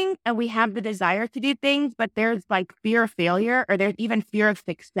do things and we have the desire to do things, but there's like fear of failure, or there's even fear of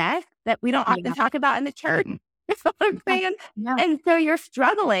success that we don't often Yeah, talk about in the church. You know what I'm yeah, saying? yeah, And so you're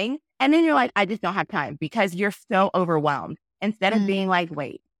struggling. And then you're like, I just don't have time because you're so overwhelmed. Instead of mm, being like,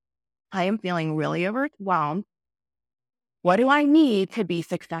 wait, I am feeling really overwhelmed. What do I need to be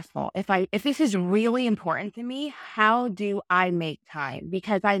successful? If this is really important to me, how do I make time?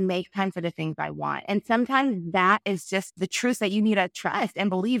 Because I make time for the things I want. And sometimes that is just the truth that you need to trust and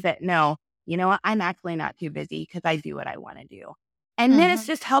believe that, no, you know what? I'm actually not too busy because I do what I want to do. And then it's mhm.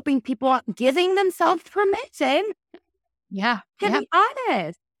 just helping people giving themselves permission Yeah, to yeah, be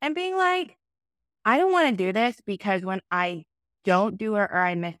honest and being like, I don't want to do this because when I don't do it or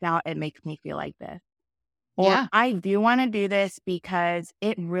I miss out, it makes me feel like this. Or yeah, I do want to do this because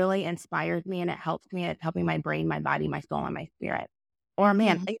it really inspires me and it helps me. It's helping my brain, my body, my soul, and my spirit. Or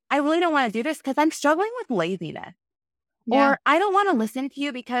man, mhm, I really don't want to do this because I'm struggling with laziness. yeah, Or I don't want to listen to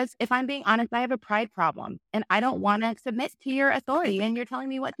you because if I'm being honest, I have a pride problem and I don't want to submit to your authority and you're telling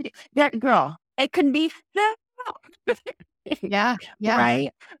me what to do. That girl, it could be so yeah, yeah,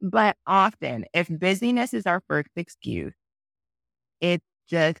 right. But often, if busyness is our first excuse,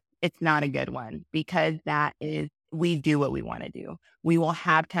 it's not a good one because we do what we want to do. We will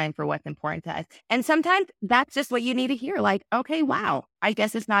have time for what's important to us. And sometimes that's just what you need to hear. Like, okay, wow, I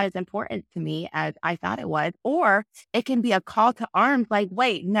guess it's not as important to me as I thought it was. Or it can be a call to arms like,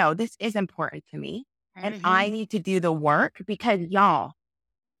 wait, no, this is important to me. And I need to do the work because y'all,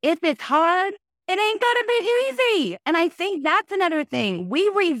 if it's hard, it ain't gonna be easy. And I think that's another thing. We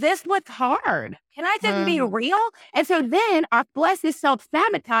resist what's hard. Can I just be real? And so then our flesh is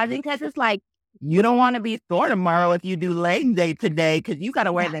self-sabotaging because it's like, you don't want to be sore tomorrow if you do leg day today because you got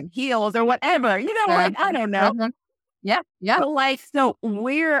to wear them heels or whatever. You know, like, I don't know. Yeah. But like, so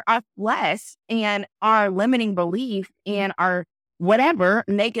we're our flesh and our limiting beliefs and our whatever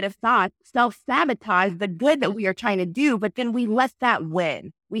negative thoughts self-sabotage the good that we are trying to do, but then we let that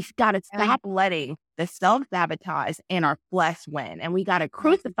win. We got to stop letting the self-sabotage and our flesh win. And we got to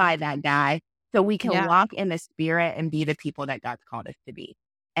crucify that guy so we can walk in the spirit and be the people that God's called us to be.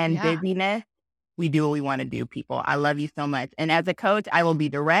 And busyness, we do what we want to do, people. I love you so much. And as a coach, I will be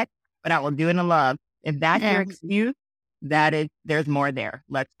direct, but I will do it in love. If that's your excuse, there's more there.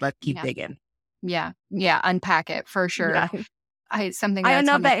 Let's keep digging. Yeah. Unpack it for sure. Yeah. I don't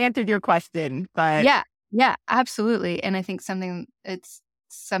know if that answered your question, but yeah, absolutely. And I think it's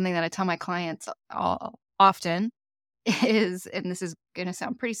something that I tell my clients often is, and this is going to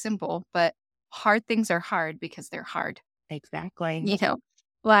sound pretty simple, but hard things are hard because they're hard. Exactly. You know,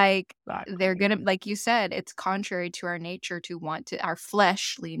 like they're going to, like you said, it's contrary to our nature our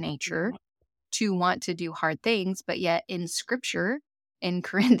fleshly nature to want to do hard things. But yet in scripture, in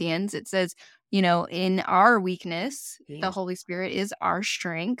Corinthians, it says, in our weakness, the Holy Spirit is our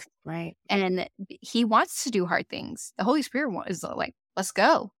strength. Right. And he wants to do hard things. The Holy Spirit is like, let's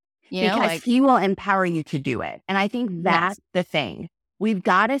go. Because he will empower you to do it. And I think that's the thing. We've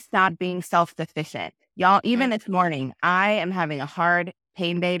got to stop being self-sufficient. Y'all, even this morning, I am having a hard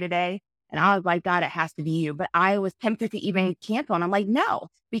pain day today. And I was like, God, it has to be you. But I was tempted to even cancel. And I'm like, no,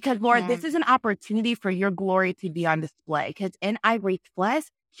 because Lord, this is an opportunity for your glory to be on display. Because in Ivory's flesh,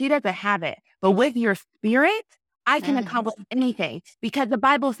 she doesn't have it. But with your spirit, I can accomplish anything. Because the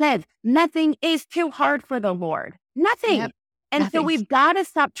Bible says nothing is too hard for the Lord. Nothing. Yep. And so we've got to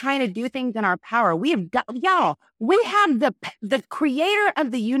stop trying to do things in our power. We have the creator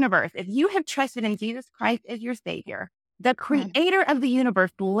of the universe. If you have trusted in Jesus Christ as your savior, the creator of the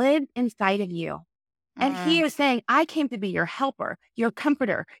universe lives inside of you. And he is saying, I came to be your helper, your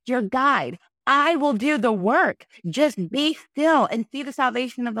comforter, your guide. I will do the work. Just be still and see the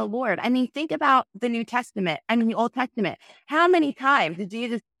salvation of the Lord. I mean, think about the the Old Testament. How many times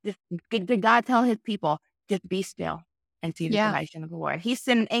did God tell his people, just be still and see the salvation of the Lord? He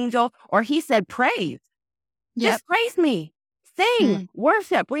sent an angel, or he said, praise. Just praise me. Sing,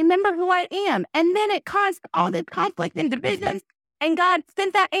 worship, remember who I am. And then it caused all this conflict and division. And God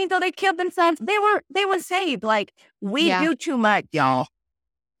sent that angel, they killed themselves. They were saved. Like, we do too much, y'all.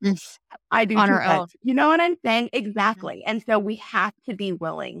 I do on too our much. own. You know what I'm saying? Exactly. And so we have to be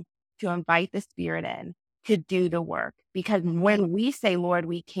willing to invite the Spirit in to do the work. Because when we say, Lord,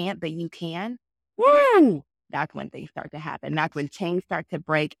 we can't, but you can, woo, that's when things start to happen. That's when chains start to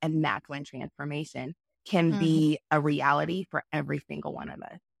break. And that's when transformation can be a reality for every single one of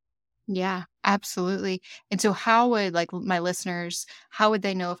us. Yeah, absolutely. And so how would my listeners, how would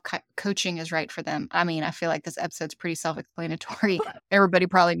they know if coaching is right for them? I mean, I feel like this episode's pretty self-explanatory. Everybody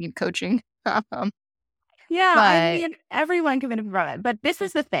probably needs coaching. I mean, everyone can benefit from it. But this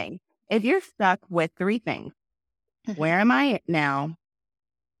is the thing. If you're stuck with three things, where am I now?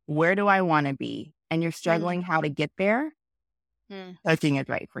 Where do I want to be? And you're struggling how to get there, coaching is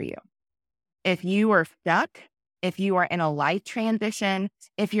right for you. If you are stuck, if you are in a life transition,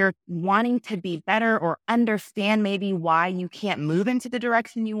 if you're wanting to be better or understand maybe why you can't move into the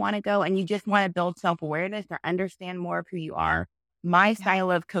direction you want to go and you just want to build self-awareness or understand more of who you are, my style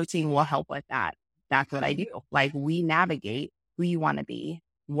of coaching will help with that. That's what I do. Like, we navigate who you want to be,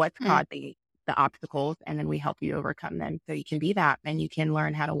 what's causing the obstacles, and then we help you overcome them so you can be that and you can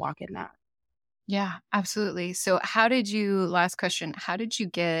learn how to walk in that. Yeah, absolutely. So last question, how did you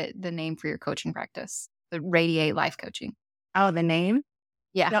get the name for your coaching practice, the Radiate Life Coaching? Oh, the name?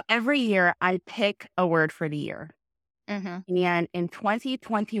 Yeah. So every year I pick a word for the year. And in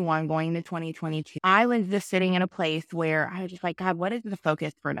 2021, going to 2022, I was just sitting in a place where I was just like, God, what is the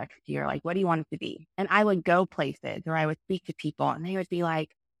focus for next year? Like, what do you want it to be? And I would go places or I would speak to people and they would be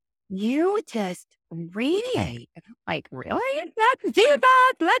like, you just radiate. Like, really? Let's do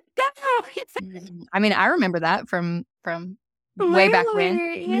that. Let's go. I mean, I remember that from way back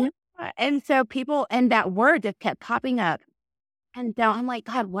when. And so and that word just kept popping up. And so I'm like,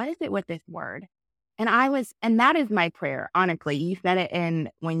 God, what is it with this word? And that is my prayer. Honestly, you said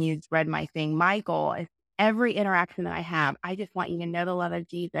it when you read my thing. My goal is every interaction that I have, I just want you to know the love of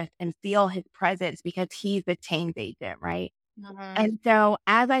Jesus and feel his presence because he's the change agent, right? Mhm. And so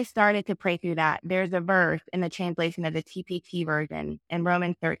as I started to pray through that, there's a verse in the translation of the TPT version in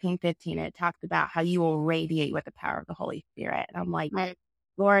Romans 13:15. It talks about how you will radiate with the power of the Holy Spirit. And I'm like, Right.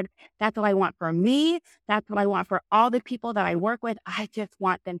 Lord, that's what I want for me. That's what I want for all the people that I work with. I just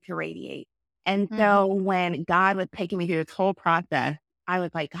want them to radiate. And Mhm. so when God was taking me through this whole process, I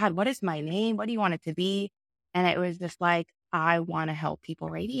was like, God, what is my name? What do you want it to be? And it was just like, I want to help people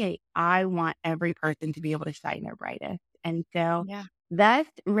radiate. I want every person to be able to shine their brightest. And so Yeah. thus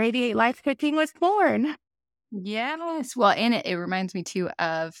Radiate Life Coaching was born. Yes. Well, and it reminds me too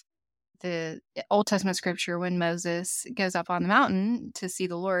of the Old Testament scripture when Moses goes up on the mountain to see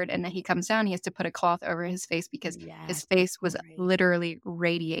the Lord and then he comes down, he has to put a cloth over his face because his Yes, the face was glory. literally Yeah,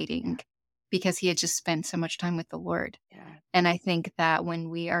 radiating because he had just spent so much time with the Lord. yeah. And I think that when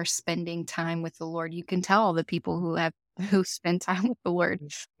we are spending time with the Lord, you can tell the people who spend time with the Lord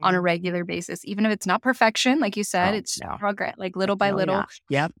on a Mhm. regular basis, even if it's not perfection, like you said, Oh, it's no, progress, like little by definitely little, not.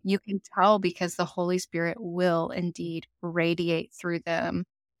 Yep. you can tell because the Holy Spirit will indeed radiate through them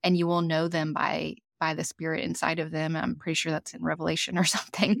and you will know them by the Spirit inside of them. I'm pretty sure that's in Revelation or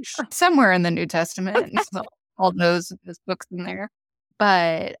something, somewhere in the New Testament. So all those books in there.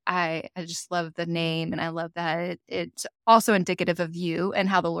 But I just love the name and I love that it's also indicative of you and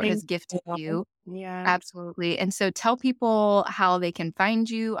how the Lord Thank has gifted you. you. Yeah. Absolutely. And so tell people how they can find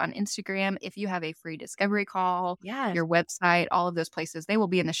you on Instagram. If you have a free discovery call, Yes. your website, all of those places, they will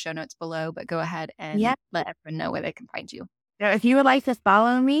be in the show notes below, but go ahead Yeah. and let everyone know where they can find you. So if you would like to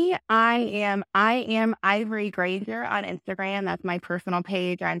follow me, I am Ivory Granger on Instagram. That's my personal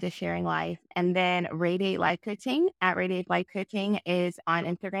page. I'm just sharing life. And then Radiate Life Coaching at Radiate Life Coaching is on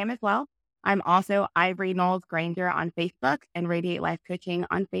Instagram as well. I'm also Ivory Knowles Granger on Facebook and Radiate Life Coaching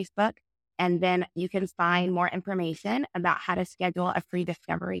on Facebook. And then you can find more information about how to schedule a free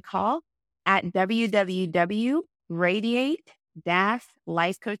discovery call at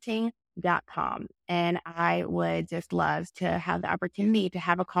www.radiate-lifecoaching.com. And I would just love to have the opportunity to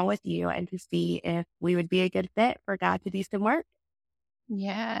have a call with you and to see if we would be a good fit for God to do some work.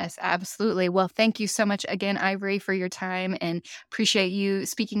 Yes, absolutely. Well, thank you so much again, Ivory, for your time and appreciate you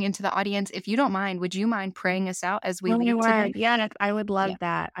speaking into the audience. If you don't mind, would you mind praying us out as we Oh, my leave today? word. Yes, I would Yeah. love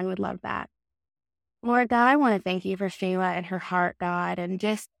that. I would love that. Lord God, I want to thank you for Sheila and her heart, God, and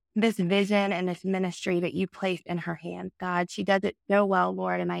just this vision and this ministry that you placed in her hands, God. She does it so well,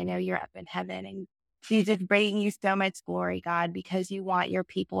 Lord, and I know you're up in heaven and she's just bringing you so much glory, God, because you want your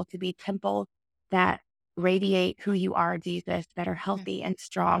people to be temples that radiate who you are, Jesus, that are Mm. healthy and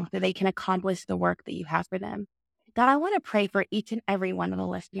strong so they can accomplish the work that you have for them. God, I want to pray for each and every one of the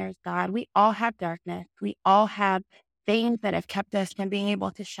listeners, God. We all have darkness. We all have things that have kept us from being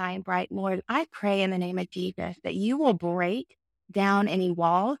able to shine bright, Lord. I pray in the name of Jesus that you will break down any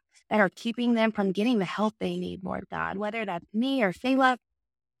walls that are keeping them from getting the help they need, Lord God, whether that's me or Selah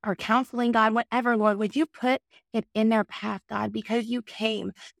or counseling, God, whatever, Lord, would you put it in their path, God, because you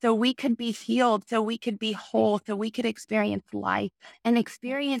came so we could be healed, so we could be whole, so we could experience life and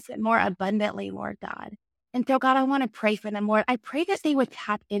experience it more abundantly, Lord God. And so, God, I want to pray for them, Lord. I pray that they would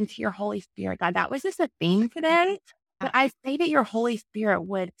tap into your Holy Spirit, God. That was just a theme for them. But Yeah. I say that your Holy Spirit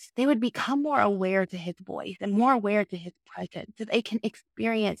they would become more aware to his voice and more aware to his presence so they can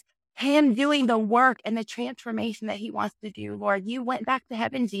experience him doing the work and the transformation that he wants to do, Lord. You went back to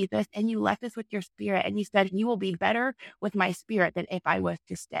heaven, Jesus, and you left us with your spirit. And you said, you will be better with my spirit than if I was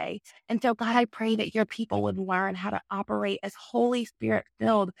to stay. And so, God, I pray that your people would learn how to operate as Holy Spirit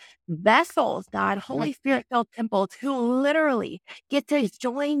filled vessels, God, Holy Spirit filled temples who literally get to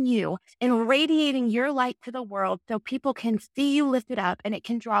join you in radiating your light to the world so people can see you lifted up and it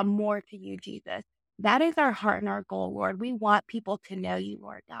can draw more to you, Jesus. That is our heart and our goal, Lord. We want people to know you,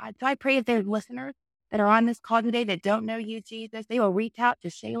 Lord God. So I pray if there's listeners that are on this call today that don't know you, Jesus, they will reach out to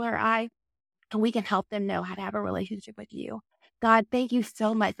Shayla or I, and we can help them know how to have a relationship with you. God, thank you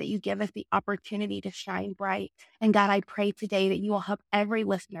so much that you give us the opportunity to shine bright. And God, I pray today that you will help every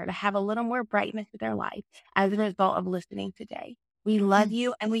listener to have a little more brightness in their life as a result of listening today. We love Mm.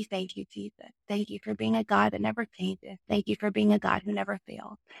 you and we thank you, Jesus. Thank you for being a God that never changes. Thank you for being a God who never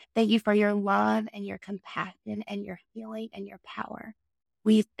fails. Thank you for your love and your compassion and your healing and your power.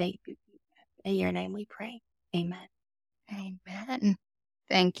 We thank you, Jesus. In your name we pray. Amen. Amen.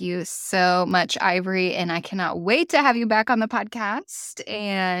 Thank you so much, Ivory. And I cannot wait to have you back on the podcast.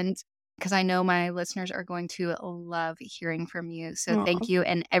 And because I know my listeners are going to love hearing from you. So Aw. thank you.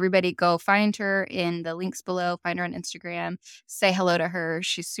 And everybody go find her in the links below, find her on Instagram, say hello to her.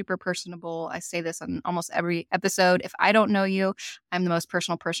 She's super personable. I say this on almost every episode. If I don't know you, I'm the most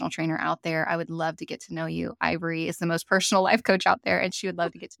personal trainer out there. I would love to get to know you. Ivory is the most personal life coach out there, and she would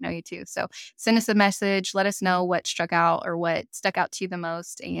love to get to know you too. So send us a message. Let us know what struck out or what stuck out to you the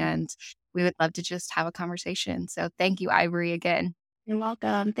most. And we would love to just have a conversation. So thank you, Ivory, again. You're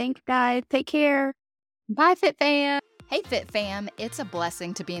welcome. Thanks, guys. Take care. Bye, Fit Fam. Hey, Fit Fam. It's a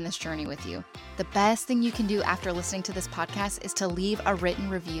blessing to be in this journey with you. The best thing you can do after listening to this podcast is to leave a written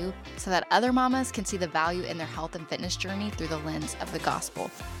review so that other mamas can see the value in their health and fitness journey through the lens of the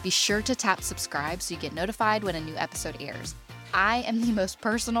gospel. Be sure to tap subscribe so you get notified when a new episode airs. I am the most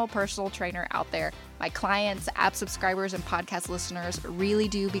personal trainer out there. My clients, app subscribers, and podcast listeners really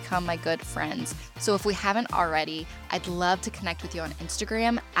do become my good friends. So if we haven't already, I'd love to connect with you on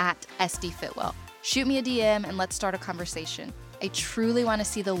Instagram at SDFitwell. Shoot me a DM and let's start a conversation. I truly want to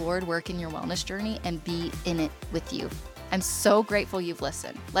see the Lord work in your wellness journey and be in it with you. I'm so grateful you've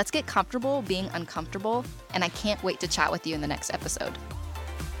listened. Let's get comfortable being uncomfortable, and I can't wait to chat with you in the next episode.